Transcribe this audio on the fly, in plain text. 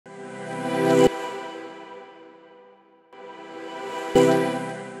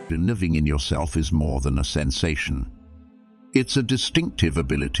Living in yourself is more than a sensation. It's a distinctive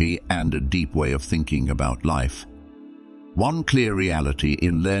ability and a deep way of thinking about life. One clear reality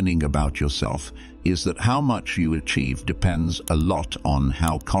in learning about yourself is that how much you achieve depends a lot on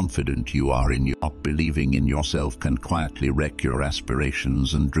how confident you are in your believing in yourself can quietly wreck your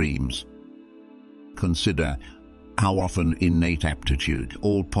aspirations and dreams. Consider how often innate aptitude,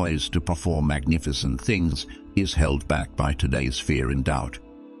 all poised to perform magnificent things, is held back by today's fear and doubt.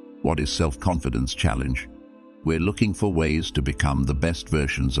 What is self-confidence challenge? We're looking for ways to become the best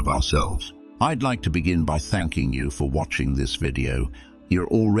versions of ourselves. I'd like to begin by thanking you for watching this video. You're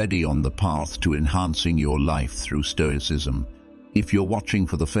already on the path to enhancing your life through Stoicism. If you're watching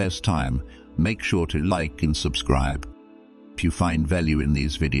for the first time, make sure to like and subscribe. If you find value in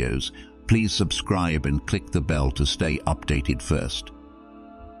these videos, please subscribe and click the bell to stay updated first.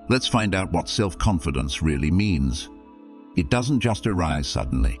 Let's find out what self-confidence really means. It doesn't just arise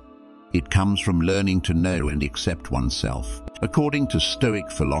suddenly. It comes from learning to know and accept oneself. According to Stoic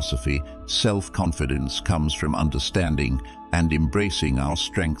philosophy, self-confidence comes from understanding and embracing our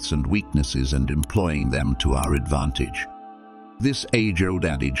strengths and weaknesses and employing them to our advantage. This age-old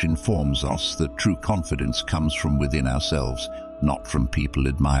adage informs us that true confidence comes from within ourselves, not from people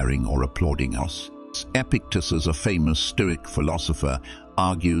admiring or applauding us. Epictetus, a famous Stoic philosopher,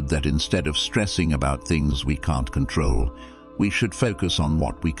 argued that instead of stressing about things we can't control, we should focus on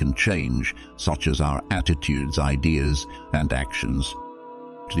what we can change, such as our attitudes, ideas, and actions.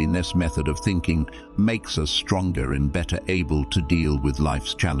 This method of thinking makes us stronger and better able to deal with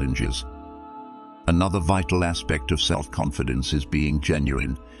life's challenges. Another vital aspect of self-confidence is being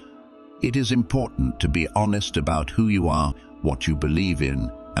genuine. It is important to be honest about who you are, what you believe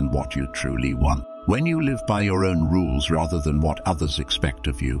in, and what you truly want. When you live by your own rules rather than what others expect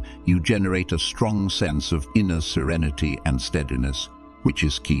of you, you generate a strong sense of inner serenity and steadiness, which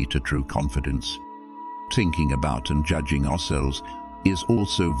is key to true confidence. Thinking about and judging ourselves is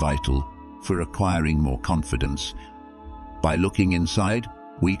also vital for acquiring more confidence. By looking inside,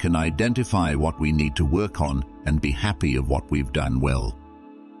 we can identify what we need to work on and be happy of what we've done well.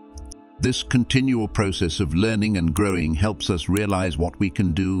 This continual process of learning and growing helps us realize what we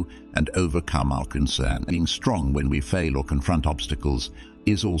can do and overcome our concern. Being strong when we fail or confront obstacles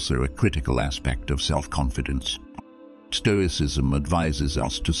is also a critical aspect of self-confidence. Stoicism advises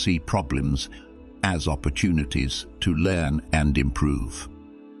us to see problems as opportunities to learn and improve.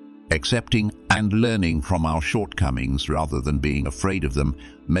 Accepting and learning from our shortcomings rather than being afraid of them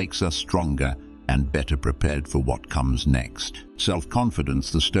makes us stronger and better prepared for what comes next.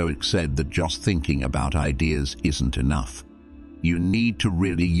 Self-confidence, the Stoics said that just thinking about ideas isn't enough. You need to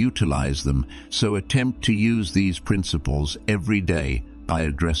really utilize them, so attempt to use these principles every day by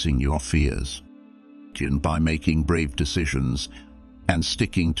addressing your fears. And by making brave decisions and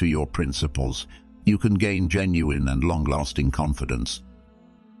sticking to your principles, you can gain genuine and long-lasting confidence.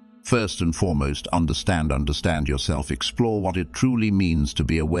 First and foremost, understand yourself. Explore what it truly means to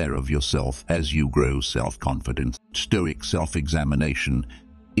be aware of yourself as you grow self-confidence. Stoic self-examination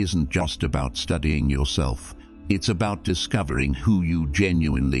isn't just about studying yourself. It's about discovering who you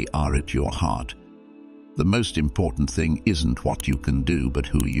genuinely are at your heart. The most important thing isn't what you can do, but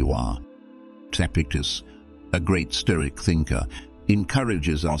who you are. Epictetus, a great Stoic thinker,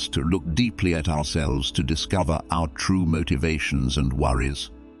 encourages us to look deeply at ourselves to discover our true motivations and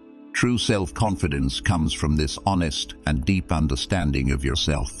worries. True self-confidence comes from this honest and deep understanding of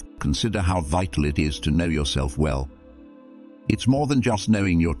yourself. Consider how vital it is to know yourself well. It's more than just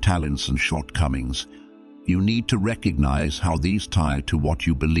knowing your talents and shortcomings. You need to recognize how these tie to what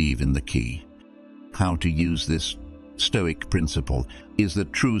you believe in. The key, how to use this Stoic principle, is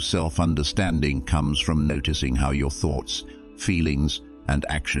that true self-understanding comes from noticing how your thoughts, feelings, and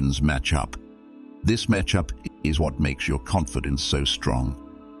actions match up. This matchup is what makes your confidence so strong.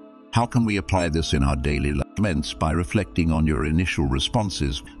 How can we apply this in our daily lives? By reflecting on your initial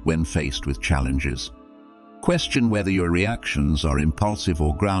responses when faced with challenges. Question whether your reactions are impulsive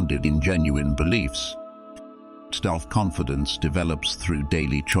or grounded in genuine beliefs. Self-confidence develops through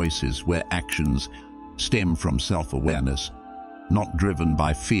daily choices where actions stem from self-awareness, not driven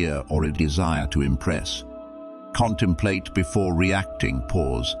by fear or a desire to impress. Contemplate before reacting,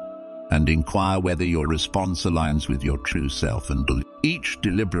 pause, and inquire whether your response aligns with your true self and belief. Each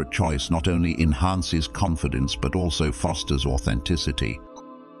deliberate choice not only enhances confidence but also fosters authenticity.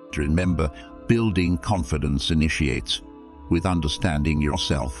 Remember, building confidence initiates with understanding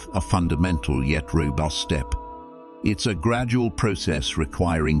yourself, a fundamental yet robust step. It's a gradual process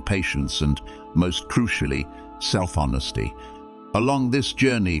requiring patience and, most crucially, self-honesty. Along this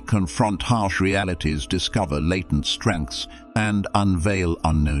journey, confront harsh realities, discover latent strengths, and unveil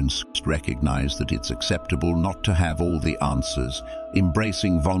unknowns. Recognize that it's acceptable not to have all the answers.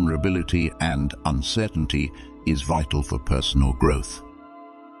 Embracing vulnerability and uncertainty is vital for personal growth.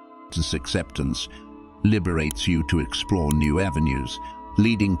 This acceptance liberates you to explore new avenues,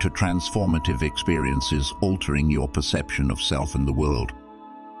 leading to transformative experiences, altering your perception of self and the world.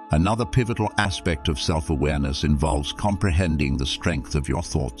 Another pivotal aspect of self-awareness involves comprehending the strength of your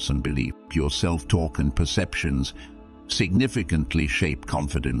thoughts and beliefs. Your self-talk and perceptions significantly shape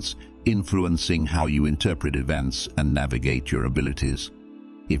confidence, influencing how you interpret events and navigate your abilities.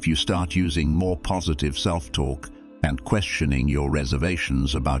 If you start using more positive self-talk and questioning your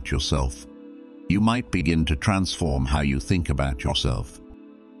reservations about yourself, you might begin to transform how you think about yourself.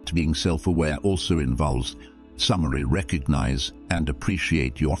 Being self-aware also involves summary, recognize and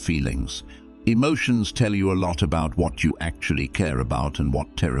appreciate your feelings. Emotions tell you a lot about what you actually care about and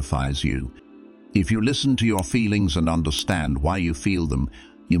what terrifies you. If you listen to your feelings and understand why you feel them,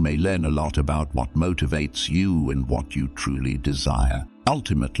 you may learn a lot about what motivates you and what you truly desire.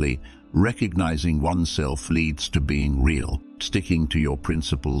 Ultimately, recognizing oneself leads to being real. Sticking to your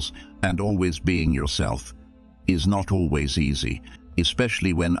principles and always being yourself is not always easy,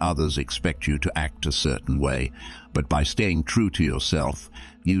 especially when others expect you to act a certain way. But by staying true to yourself,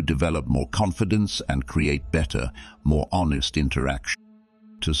 you develop more confidence and create better, more honest interaction.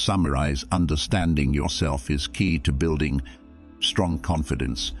 To summarize, understanding yourself is key to building strong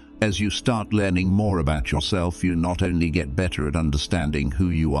confidence. As you start learning more about yourself, you not only get better at understanding who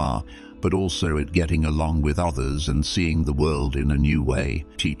you are, but also at getting along with others and seeing the world in a new way.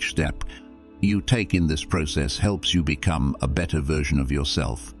 Each step you take in this process helps you become a better version of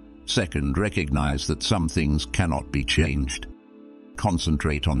yourself. Second, recognize that some things cannot be changed.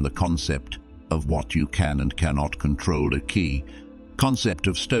 Concentrate on the concept of what you can and cannot control. A key concept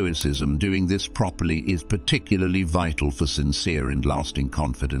of Stoicism. Doing this properly is particularly vital for sincere and lasting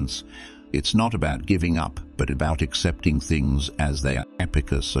confidence. It's not about giving up, but about accepting things as they are.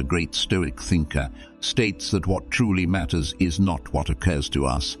 Epicus, a great Stoic thinker, states that what truly matters is not what occurs to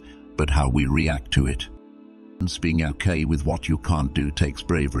us, but how we react to it. Being okay with what you can't do takes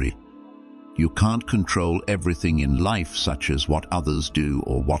bravery. You can't control everything in life, such as what others do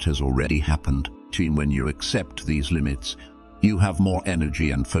or what has already happened. When you accept these limits, you have more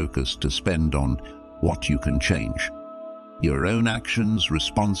energy and focus to spend on what you can change. Your own actions,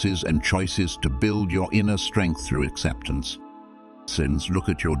 responses, and choices to build your inner strength through acceptance. Look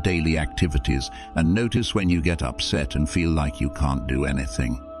at your daily activities and notice when you get upset and feel like you can't do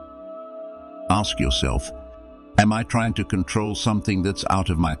anything. Ask yourself, am I trying to control something that's out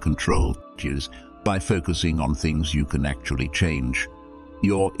of my control? By focusing on things you can actually change,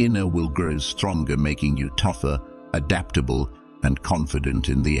 your inner will grow stronger, making you tougher, adaptable, and confident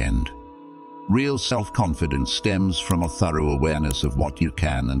in the end. Real self-confidence stems from a thorough awareness of what you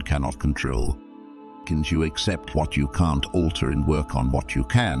can and cannot control. As you accept what you can't alter and work on what you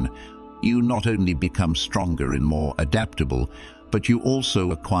can, you not only become stronger and more adaptable, but you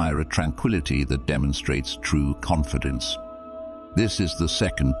also acquire a tranquility that demonstrates true confidence. This is the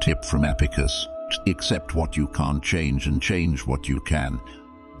second tip from Epicus. Accept what you can't change and change what you can.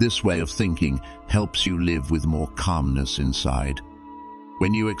 This way of thinking helps you live with more calmness inside.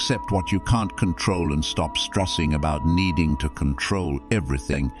 When you accept what you can't control and stop stressing about needing to control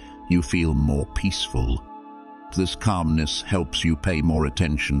everything, you feel more peaceful. This calmness helps you pay more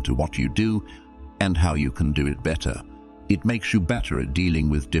attention to what you do and how you can do it better. It makes you better at dealing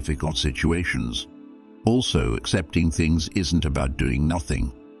with difficult situations. Also, accepting things isn't about doing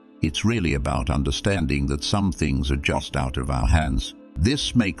nothing. It's really about understanding that some things are just out of our hands.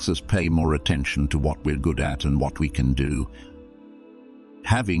 This makes us pay more attention to what we're good at and what we can do.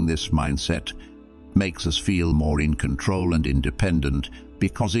 Having this mindset makes us feel more in control and independent,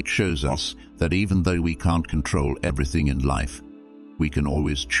 because it shows us that even though we can't control everything in life, we can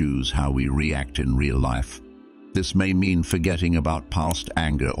always choose how we react in real life. This may mean forgetting about past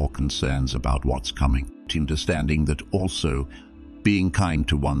anger or concerns about what's coming. Understanding that also being kind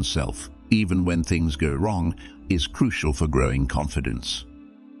to oneself, even when things go wrong, is crucial for growing confidence.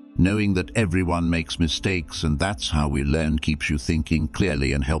 Knowing that everyone makes mistakes and that's how we learn keeps you thinking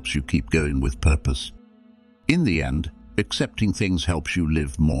clearly and helps you keep going with purpose. In the end, accepting things helps you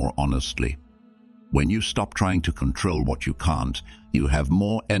live more honestly. When you stop trying to control what you can't, you have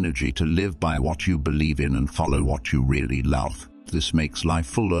more energy to live by what you believe in and follow what you really love. This makes life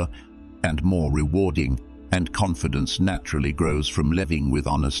fuller and more rewarding, and confidence naturally grows from living with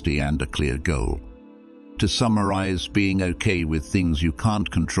honesty and a clear goal. To summarize, being okay with things you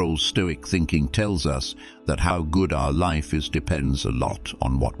can't control, Stoic thinking tells us that how good our life is depends a lot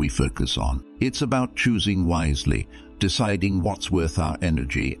on what we focus on. It's about choosing wisely, deciding what's worth our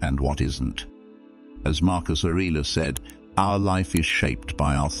energy and what isn't. As Marcus Aurelius said, our life is shaped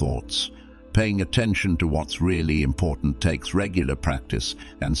by our thoughts. Paying attention to what's really important takes regular practice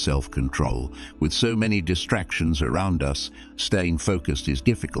and self-control. With so many distractions around us, staying focused is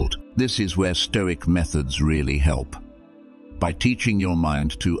difficult. This is where Stoic methods really help. By teaching your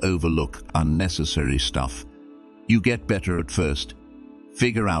mind to overlook unnecessary stuff, you get better at first.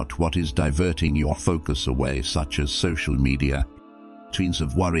 Figure out what is diverting your focus away, such as social media, routines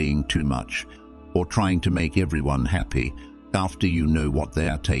of worrying too much, or trying to make everyone happy. After you know what they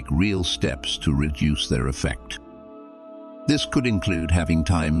are, take real steps to reduce their effect. This could include having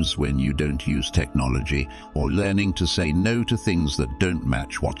times when you don't use technology, or learning to say no to things that don't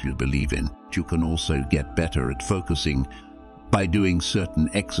match what you believe in. You can also get better at focusing by doing certain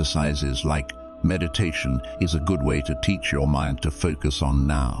exercises, like meditation is a good way to teach your mind to focus on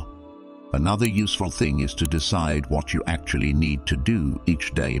now. Another useful thing is to decide what you actually need to do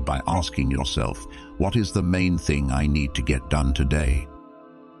each day by asking yourself, what is the main thing I need to get done today?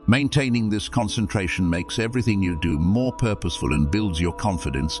 Maintaining this concentration makes everything you do more purposeful and builds your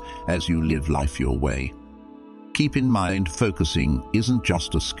confidence as you live life your way. Keep in mind, focusing isn't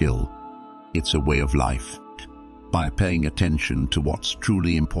just a skill, it's a way of life. By paying attention to what's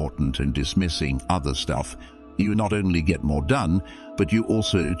truly important and dismissing other stuff, you not only get more done, but you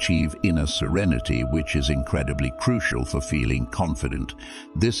also achieve inner serenity, which is incredibly crucial for feeling confident.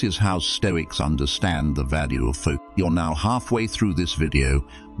 This is how Stoics understand the value of focus. You're now halfway through this video.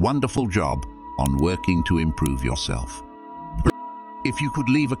 Wonderful job on working to improve yourself. If you could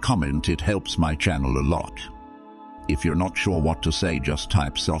leave a comment, it helps my channel a lot. If you're not sure what to say, just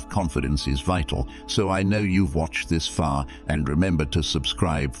type self-confidence is vital, so I know you've watched this far, and remember to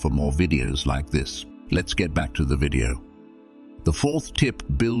subscribe for more videos like this. Let's get back to the video. The fourth tip,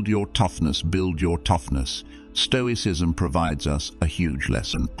 build your toughness. Build your toughness. Stoicism provides us a huge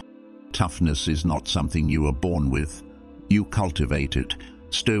lesson. Toughness is not something you are born with. You cultivate it.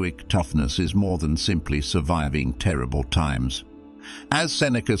 Stoic toughness is more than simply surviving terrible times. As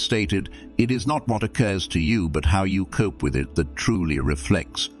Seneca stated, it is not what occurs to you, but how you cope with it that truly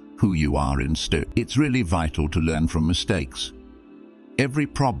reflects who you are in Stoic. It's really vital to learn from mistakes. Every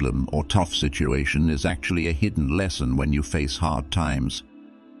problem or tough situation is actually a hidden lesson when you face hard times.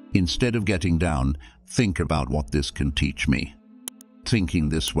 Instead of getting down, think about what this can teach me. Thinking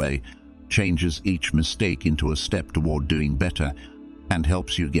this way changes each mistake into a step toward doing better and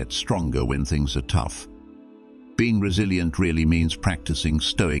helps you get stronger when things are tough. Being resilient really means practicing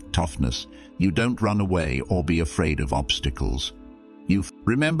Stoic toughness. You don't run away or be afraid of obstacles.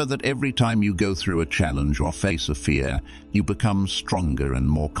 Remember that every time you go through a challenge or face a fear, you become stronger and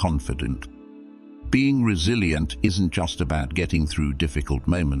more confident. Being resilient isn't just about getting through difficult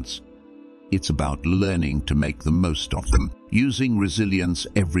moments. It's about learning to make the most of them. Using resilience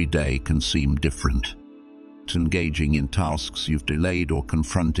every day can seem different. Engaging in tasks you've delayed or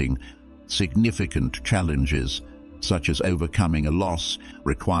confronting significant challenges, such as overcoming a loss,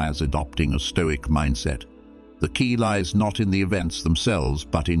 requires adopting a Stoic mindset. The key lies not in the events themselves,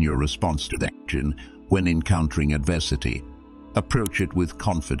 but in your response to action when encountering adversity. Approach it with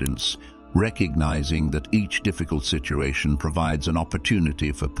confidence, recognizing that each difficult situation provides an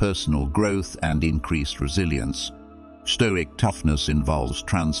opportunity for personal growth and increased resilience. Stoic toughness involves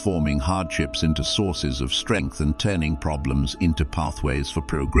transforming hardships into sources of strength and turning problems into pathways for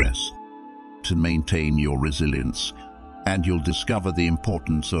progress. To maintain your resilience, and you'll discover the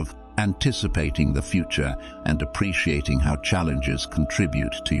importance of anticipating the future and appreciating how challenges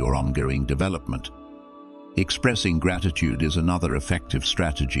contribute to your ongoing development. Expressing gratitude is another effective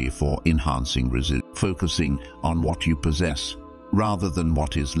strategy for enhancing resilience. Focusing on what you possess rather than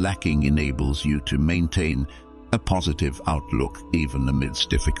what is lacking enables you to maintain a positive outlook even amidst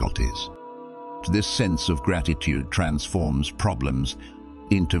difficulties. This sense of gratitude transforms problems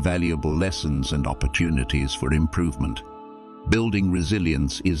into valuable lessons and opportunities for improvement. Building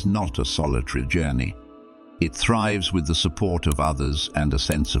resilience is not a solitary journey. It thrives with the support of others and a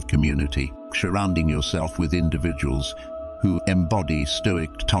sense of community. Surrounding yourself with individuals who embody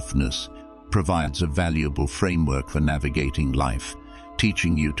Stoic toughness provides a valuable framework for navigating life,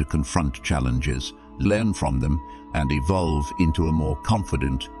 teaching you to confront challenges, learn from them, and evolve into a more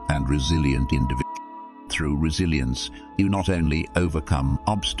confident and resilient individual. Through resilience, you not only overcome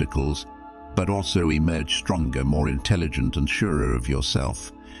obstacles, but also emerge stronger, more intelligent, and surer of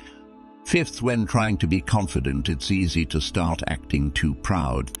yourself. Fifth, when trying to be confident, it's easy to start acting too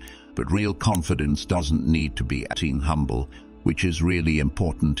proud. But real confidence doesn't need to be being humble, which is really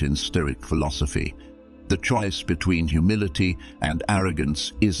important in Stoic philosophy. The choice between humility and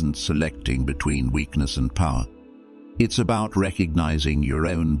arrogance isn't selecting between weakness and power. It's about recognizing your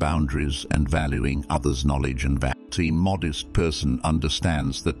own boundaries and valuing others' knowledge and value. A modest person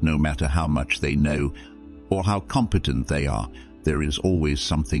understands that no matter how much they know or how competent they are, there is always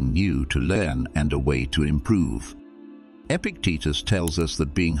something new to learn and a way to improve. Epictetus tells us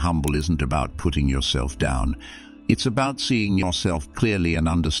that being humble isn't about putting yourself down. It's about seeing yourself clearly and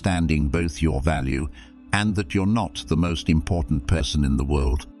understanding both your value and that you're not the most important person in the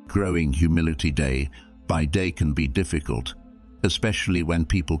world. Growing humility day by day can be difficult, especially when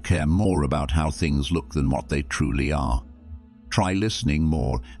people care more about how things look than what they truly are. Try listening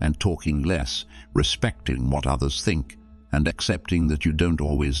more and talking less, respecting what others think, and accepting that you don't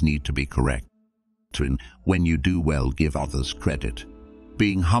always need to be correct. When you do well, give others credit.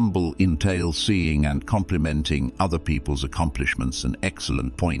 Being humble entails seeing and complimenting other people's accomplishments and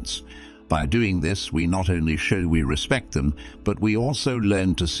excellent points. By doing this, we not only show we respect them, but we also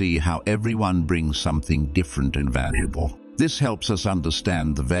learn to see how everyone brings something different and valuable. This helps us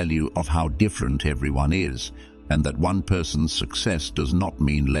understand the value of how different everyone is, and that one person's success does not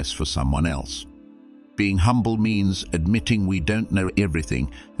mean less for someone else. Being humble means admitting we don't know everything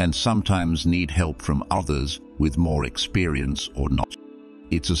and sometimes need help from others with more experience or not.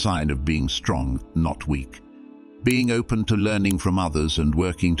 It's a sign of being strong, not weak. Being open to learning from others and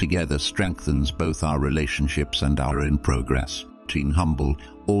working together strengthens both our relationships and our own progress. Being humble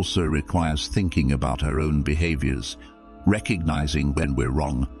also requires thinking about our own behaviors, recognizing when we're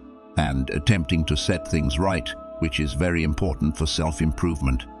wrong, and attempting to set things right, which is very important for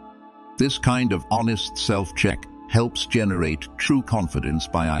self-improvement. This kind of honest self-check helps generate true confidence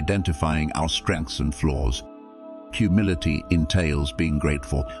by identifying our strengths and flaws. Humility entails being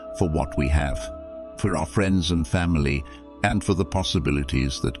grateful for what we have, for our friends and family, and for the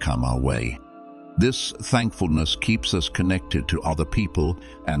possibilities that come our way. This thankfulness keeps us connected to other people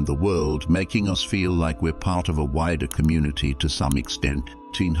and the world, making us feel like we're part of a wider community to some extent.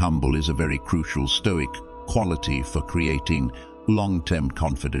 Being humble is a very crucial Stoic quality for creating long-term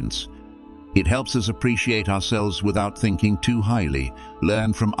confidence. It helps us appreciate ourselves without thinking too highly,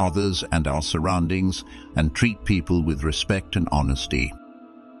 learn from others and our surroundings, and treat people with respect and honesty.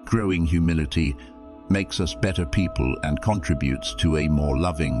 Growing humility makes us better people and contributes to a more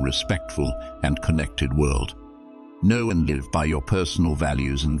loving, respectful, and connected world. Know and live by your personal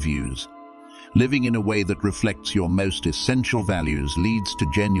values and views. Living in a way that reflects your most essential values leads to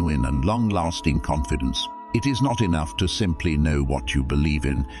genuine and long-lasting confidence. It is not enough to simply know what you believe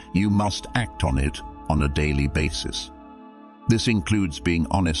in. You must act on it on a daily basis. This includes being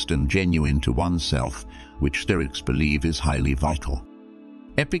honest and genuine to oneself, which Stoics believe is highly vital.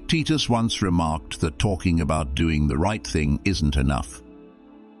 Epictetus once remarked that talking about doing the right thing isn't enough.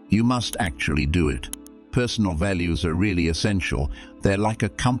 You must actually do it. Personal values are really essential. They're like a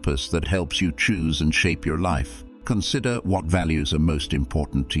compass that helps you choose and shape your life. Consider what values are most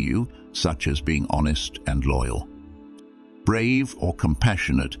important to you, such as being honest and loyal, brave or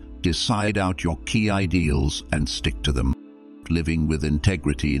compassionate. Decide out your key ideals and stick to them. Living with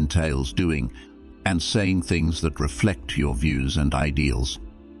integrity entails doing and saying things that reflect your views and ideals.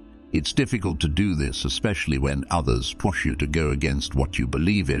 It's difficult to do this, especially when others push you to go against what you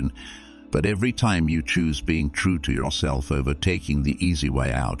believe in, but every time you choose being true to yourself over taking the easy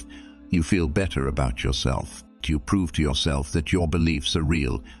way out, you feel better about yourself. You prove to yourself that your beliefs are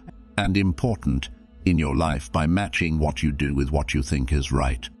real and important in your life by matching what you do with what you think is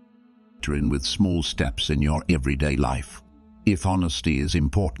right. In with small steps in your everyday life. If honesty is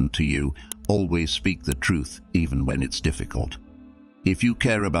important to you, always speak the truth, even when it's difficult. If you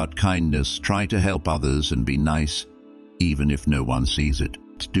care about kindness, try to help others and be nice, even if no one sees it.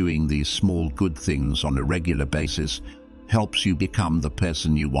 Doing these small good things on a regular basis helps you become the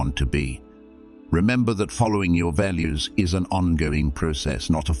person you want to be. Remember that following your values is an ongoing process,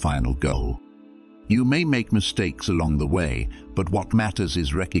 not a final goal. You may make mistakes along the way, but what matters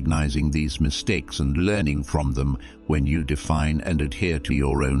is recognizing these mistakes and learning from them when you define and adhere to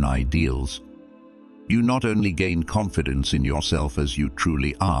your own ideals. You not only gain confidence in yourself as you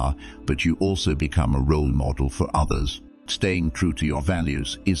truly are, but you also become a role model for others. Staying true to your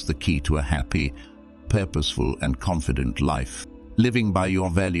values is the key to a happy, purposeful, and confident life. Living by your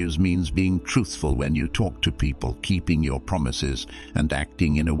values means being truthful when you talk to people, keeping your promises, and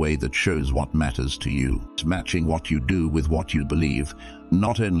acting in a way that shows what matters to you. Matching what you do with what you believe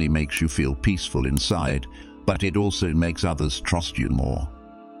not only makes you feel peaceful inside, but it also makes others trust you more.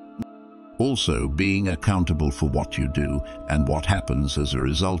 Also, being accountable for what you do and what happens as a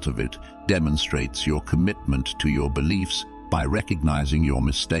result of it demonstrates your commitment to your beliefs by recognizing your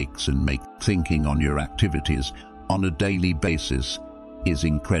mistakes and thinking on your activities on a daily basis is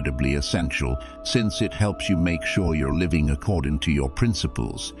incredibly essential, since it helps you make sure you're living according to your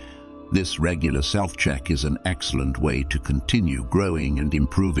principles. This regular self-check is an excellent way to continue growing and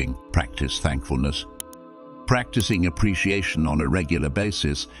improving. Practice thankfulness. Practicing appreciation on a regular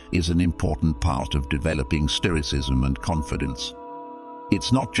basis is an important part of developing stoicism and confidence.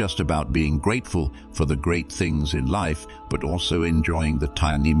 It's not just about being grateful for the great things in life, but also enjoying the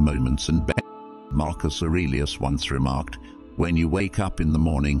tiny moments and Marcus Aurelius once remarked, "When you wake up in the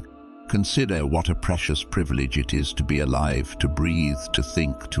morning, consider what a precious privilege it is to be alive, to breathe, to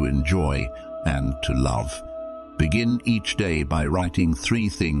think, to enjoy, and to love. Begin each day by writing 3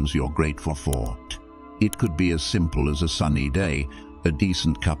 things you're grateful for. It could be as simple as a sunny day, a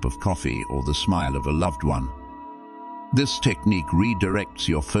decent cup of coffee, or the smile of a loved one." This technique redirects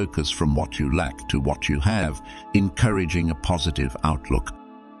your focus from what you lack to what you have, encouraging a positive outlook.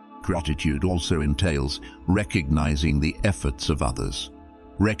 Gratitude also entails recognizing the efforts of others.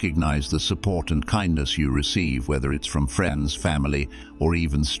 Recognize the support and kindness you receive, whether it's from friends, family, or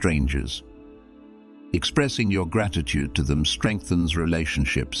even strangers. Expressing your gratitude to them strengthens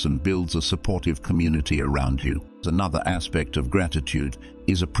relationships and builds a supportive community around you. Another aspect of gratitude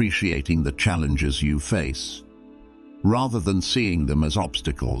is appreciating the challenges you face. Rather than seeing them as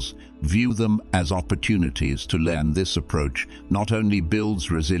obstacles, view them as opportunities to learn. This approach not only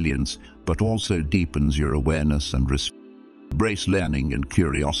builds resilience, but also deepens your awareness and embrace learning and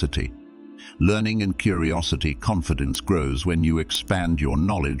curiosity. Learning and curiosity confidence grows when you expand your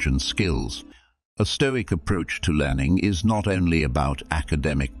knowledge and skills. A Stoic approach to learning is not only about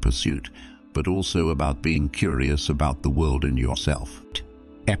academic pursuit, but also about being curious about the world and yourself.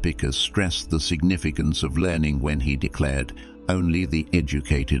 Epicurus stressed the significance of learning when he declared, "Only the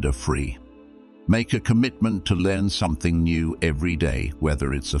educated are free." Make a commitment to learn something new every day,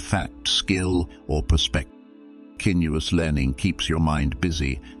 whether it's a fact, skill, or perspective. Continuous learning keeps your mind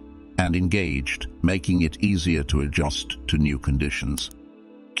busy and engaged, making it easier to adjust to new conditions.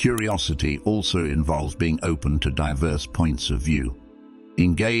 Curiosity also involves being open to diverse points of view.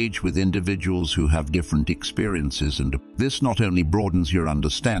 Engage with individuals who have different experiences, and this not only broadens your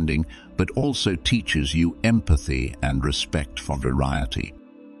understanding, but also teaches you empathy and respect for variety.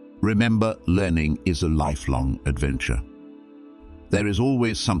 Remember, learning is a lifelong adventure. There is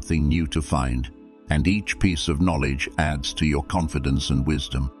always something new to find, and each piece of knowledge adds to your confidence and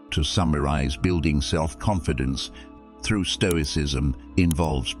wisdom. To summarize, building self-confidence through Stoicism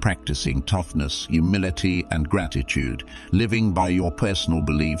involves practicing toughness, humility, and gratitude, living by your personal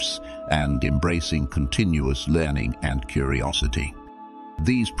beliefs, and embracing continuous learning and curiosity.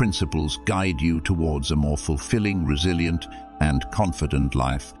 These principles guide you towards a more fulfilling, resilient, and confident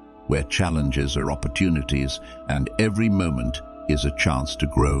life, where challenges are opportunities and every moment is a chance to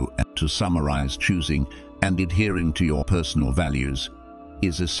grow. And to summarize, choosing and adhering to your personal values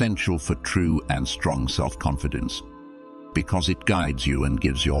is essential for true and strong self-confidence, because it guides you and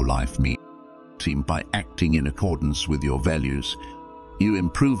gives your life meaning. By acting in accordance with your values, you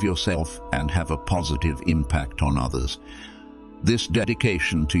improve yourself and have a positive impact on others. This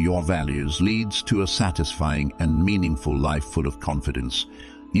dedication to your values leads to a satisfying and meaningful life full of confidence.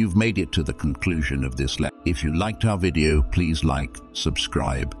 You've made it to the conclusion of this lesson. If you liked our video, please like,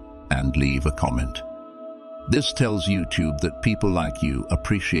 subscribe, and leave a comment. This tells YouTube that people like you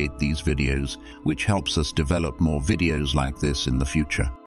appreciate these videos, which helps us develop more videos like this in the future.